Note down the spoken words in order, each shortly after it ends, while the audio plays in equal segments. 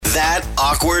That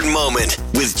Awkward Moment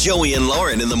with Joey and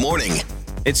Lauren in the morning.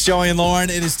 It's Joey and Lauren.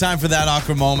 It is time for That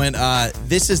Awkward Moment.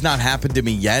 This has not happened to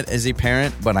me yet as a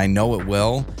parent, but I know it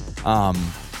will.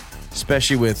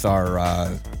 Especially with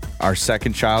our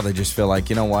second child. I just feel like,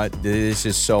 you know what? This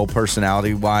is so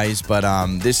personality-wise, but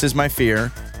this is my fear.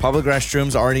 Public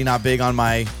restrooms already not big on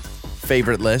my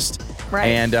favorite list. Right.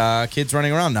 And kids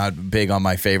running around not big on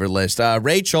my favorite list.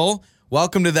 Rachel,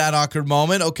 welcome to That Awkward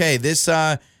Moment. Okay, this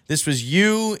was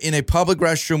you in a public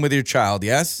restroom with your child,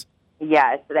 yes?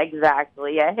 Yes,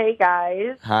 exactly. Yeah. Hey,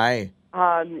 guys. Hi.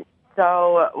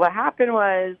 So what happened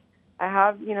was I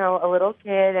have, a little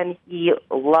kid, and he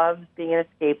loves being an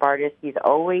escape artist. He's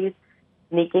always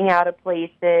sneaking out of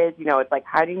places. It's like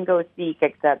hide and go seek,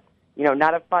 except,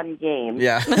 not a fun game.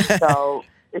 Yeah. So,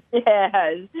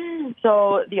 yes.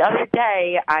 So the other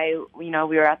day, we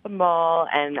were at the mall,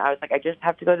 and I was like, I just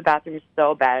have to go to the bathroom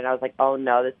so bad. And I was like, oh,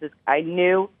 no,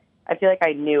 I feel like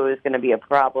I knew it was going to be a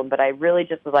problem, but I really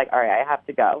just was like, all right, I have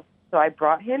to go. So I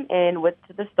brought him in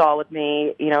to the stall with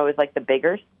me. It was like the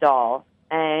bigger stall,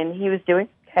 and he was doing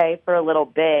okay for a little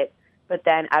bit, but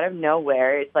then out of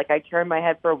nowhere, it's like I turned my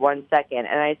head for 1 second,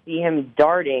 and I see him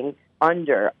darting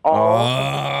under all of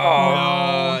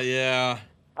the stalls. Yeah.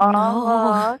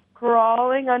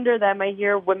 Crawling under them. I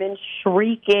hear women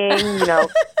shrieking,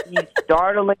 he's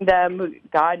startling them.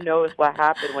 God knows what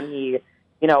happened when he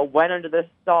went under the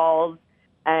stalls,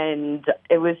 and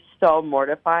it was so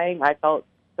mortifying. I felt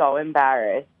so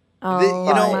embarrassed.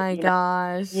 Oh, my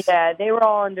gosh. Yeah, they were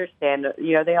all understanding.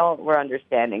 They all were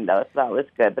understanding, though, so that was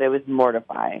good, but it was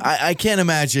mortifying. I can't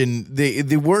imagine.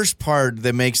 The worst part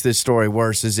that makes this story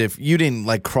worse is if you didn't,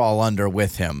 crawl under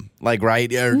with him.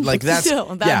 Right? Or, that's...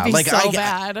 That'd be so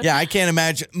bad. I can't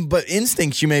imagine. But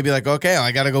instincts, you may be like, okay,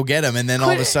 I got to go get him, and then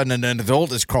all of a sudden an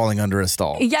adult is crawling under a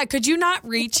stall. Yeah, could you not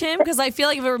reach him? Because I feel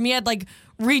like if it were me, I'd,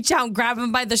 reach out and grab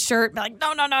him by the shirt, be like,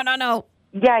 no.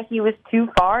 Yeah, he was too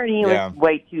far, and he was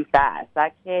way too fast.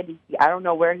 That kid, I don't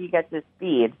know where he gets his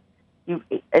speed.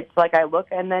 It's like I look,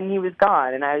 and then he was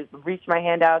gone. And I reached my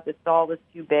hand out. The stall was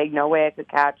too big. No way I could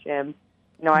catch him.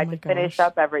 I had to finish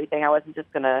up everything. I wasn't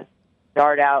just going to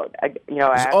dart out,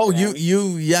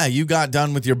 you got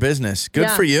done with your business.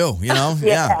 Good for you,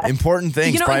 Yeah, important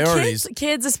things, priorities.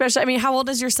 Kids especially, how old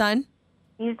is your son?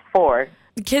 He's 4.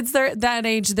 The kids that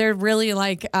age, they're really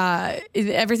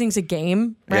everything's a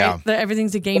game, right? Yeah.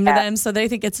 Everything's a game to them, so they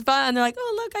think it's fun. They're like,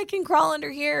 oh, look, I can crawl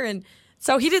under here. And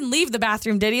so he didn't leave the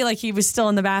bathroom, did he? He was still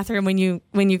in the bathroom when you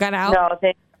got out? No,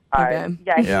 thank God. Okay.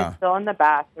 Yeah, he was still in the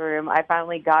bathroom. I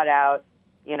finally got out.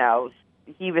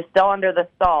 He was still under the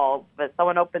stall, but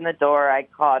someone opened the door. I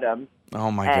caught him.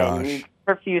 Oh, my gosh.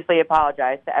 Profusely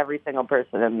apologized to every single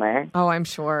person in there. Oh, I'm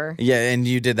sure. Yeah, and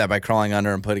you did that by crawling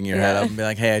under and putting your head up and be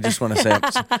like, hey, I just want to say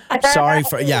I'm sorry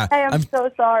for, Hey, I'm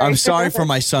so sorry. I'm sorry for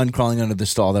my son crawling under the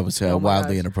stall. That was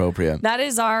wildly inappropriate. That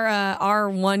is our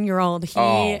 1-year-old.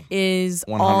 He is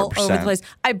 100%. All over the place.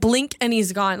 I blink and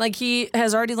he's gone. He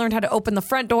has already learned how to open the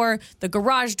front door, the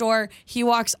garage door. He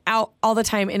walks out all the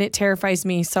time, and it terrifies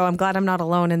me. So I'm glad I'm not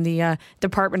alone in the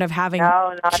department of having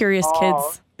curious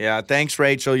kids. Yeah, thanks,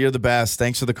 Rachel. You're the best.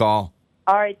 Thanks for the call.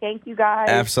 All right, thank you, guys.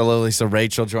 Absolutely. So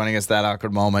Rachel joining us, That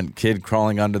Awkward Moment, kid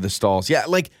crawling under the stalls. Yeah,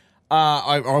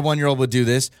 our 1-year-old would do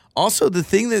this. Also, the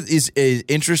thing that is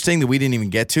interesting that we didn't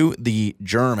even get to, the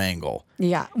germ angle.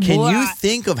 Yeah. Can you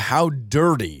think of how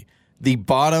dirty the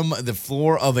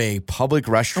floor of a public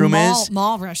restroom is?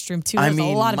 Mall restroom, too. There's a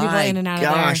lot of people in and out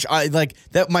of there.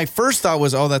 That. My first thought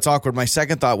was, oh, that's awkward. My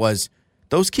second thought was,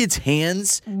 those kids'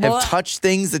 hands have touched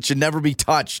things that should never be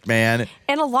touched, man.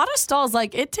 And a lot of stalls,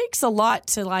 it takes a lot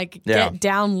to, get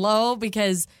down low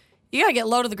because you got to get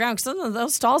low to the ground because some of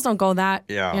those stalls don't go that,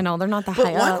 they're not that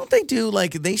high up. Why don't they do,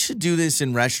 they should do this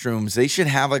in restrooms. They should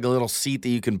have, a little seat that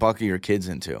you can buckle your kids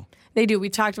into. They do. We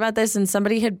talked about this, and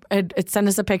somebody had sent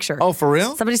us a picture. Oh, for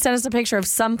real? Somebody sent us a picture of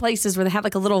some places where they have,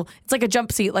 it's like a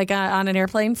jump seat, on an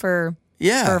airplane for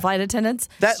flight attendants.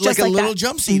 That like a little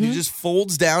jump seat. It just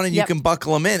folds down and you can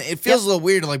buckle them in. It feels a little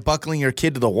weird, buckling your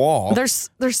kid to the wall.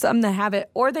 There's some that have it,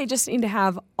 or they just need to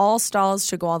have all stalls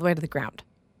should go all the way to the ground.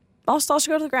 All stalls should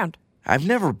go to the ground. I've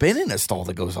never been in a stall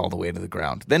that goes all the way to the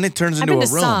ground. Then it turns into a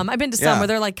room. I've been to some where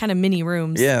they're kind of mini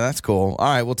rooms. Yeah, that's cool. All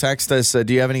right, well, text us.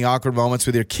 Do you have any awkward moments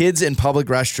with your kids in public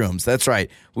restrooms? That's right.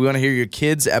 We want to hear your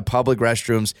kids at public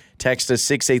restrooms. Text us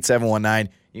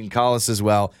 68719. You can call us as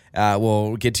well.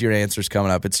 We'll get to your answers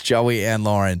coming up. It's Joey and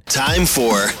Lauren. Time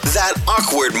for That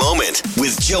Awkward Moment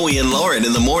with Joey and Lauren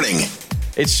in the morning.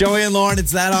 It's Joey and Lauren.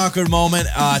 It's That Awkward Moment.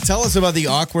 Tell us about the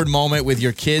awkward moment with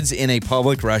your kids in a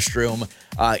public restroom.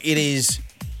 It is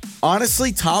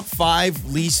Honestly, top 5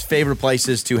 least favorite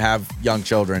places to have young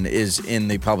children is in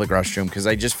the public restroom because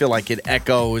I just feel like it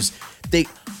echoes.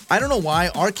 I don't know why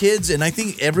our kids, and I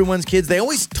think everyone's kids, they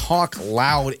always talk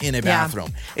loud in a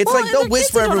bathroom. It's like they'll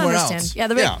whisper everywhere else.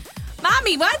 Yeah,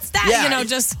 Mommy, what's that? Yeah.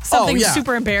 Just something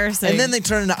super embarrassing. And then they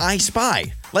turn into I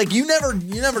Spy. Like you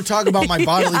never talk about my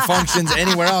bodily functions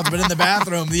anywhere else, but in the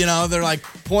bathroom, they're like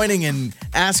pointing and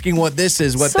asking what this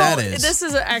is, that is. This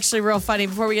is actually real funny.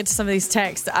 Before we get to some of these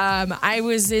texts, I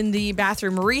was in the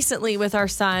bathroom recently with our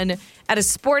son at a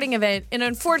sporting event, and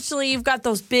unfortunately, you've got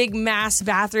those big mass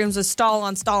bathrooms with stall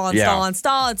on stall on stall on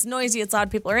stall. It's noisy, it's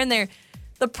loud, people are in there.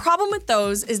 The problem with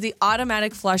those is the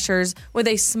automatic flushers with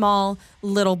a small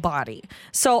little body.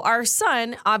 So our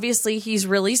son, obviously, he's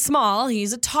really small.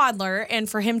 He's a toddler. And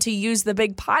for him to use the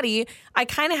big potty, I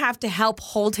kind of have to help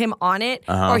hold him on it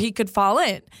or he could fall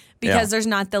in because there's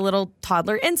not the little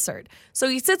toddler insert. So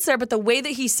he sits there, but the way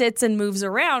that he sits and moves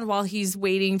around while he's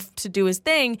waiting to do his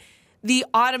thing, the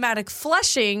automatic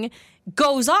flushing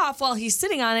goes off while he's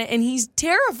sitting on it and he's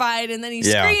terrified and then he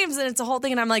screams and it's a whole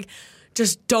thing. And I'm like,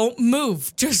 just don't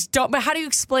move. Just don't. But how do you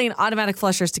explain automatic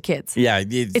flushers to kids? Yeah,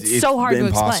 it's so hard to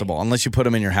explain. Impossible, unless you put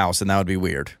them in your house, and that would be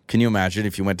weird. Can you imagine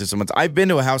if you went to someone's? I've been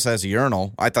to a house that has a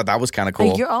urinal. I thought that was kind of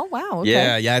cool. Oh, wow.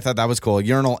 Okay. Yeah, I thought that was cool. A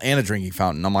urinal and a drinking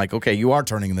fountain. I'm like, okay, you are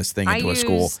turning this thing into a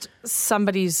school. I used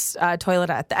somebody's toilet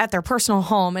at their personal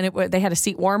home, and they had a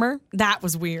seat warmer. That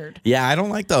was weird. Yeah, I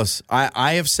don't like those.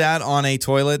 I have sat on a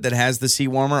toilet that has the seat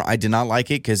warmer. I did not like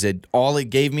it because all it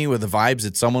gave me were the vibes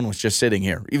that someone was just sitting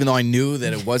here, even though I knew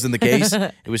that it wasn't the case.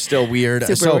 It was still weird.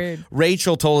 Super weird.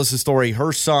 Rachel told us a story.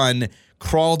 Her son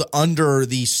crawled under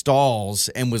the stalls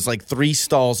and was like 3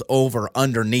 stalls over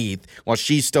underneath while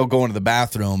she's still going to the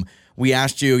bathroom. We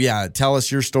asked you, tell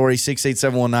us your story,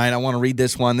 68719. I want to read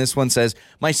this one. This one says,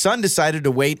 my son decided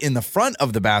to wait in the front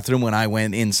of the bathroom when I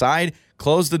went inside,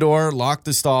 closed the door, locked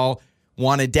the stall,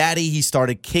 wanted daddy. He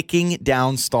started kicking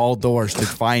down stall doors to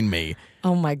find me.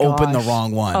 Oh, my gosh. Open the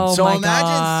wrong one. Oh, so my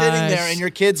imagine sitting there and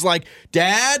your kid's like,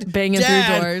 Dad, banging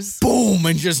through doors. Boom,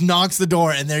 and just knocks the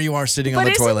door, and there you are sitting on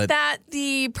the toilet. But isn't that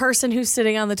the person who's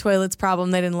sitting on the toilet's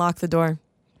problem? They didn't lock the door.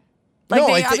 They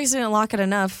obviously didn't lock it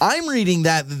enough. I'm reading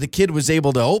that the kid was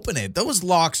able to open it. Those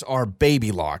locks are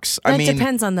baby locks. It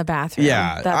depends on the bathroom.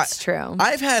 Yeah. That's true.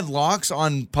 I've had locks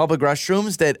on public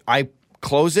restrooms that I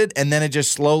close it, and then it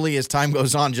just slowly, as time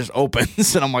goes on, just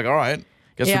opens. And I'm like, all right.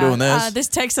 Guess we're doing this. This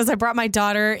text says, I brought my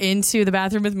daughter into the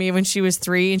bathroom with me when she was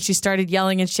 3, and she started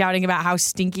yelling and shouting about how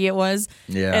stinky it was.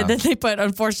 Yeah. And then they put,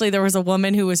 unfortunately, there was a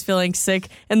woman who was feeling sick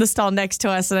in the stall next to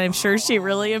us, and I'm sure she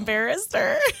really embarrassed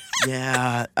her.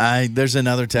 Yeah. There's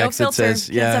another text that says,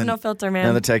 Kids have no filter, man.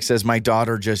 Another text says, my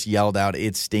daughter just yelled out,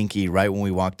 it's stinky, right when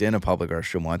we walked in a public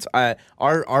restroom once. Our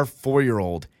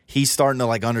 4-year-old, he's starting to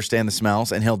understand the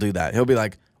smells, and he'll do that. He'll be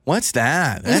like, what's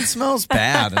that? That smells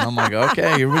bad. And I'm like,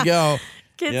 okay, here we go.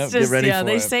 Kids just,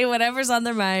 they say whatever's on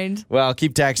their mind. Well,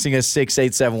 keep texting us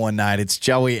 68719. It's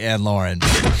Joey and Lauren.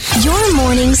 Your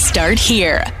mornings start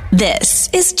here. This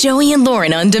is Joey and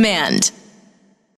Lauren on Demand.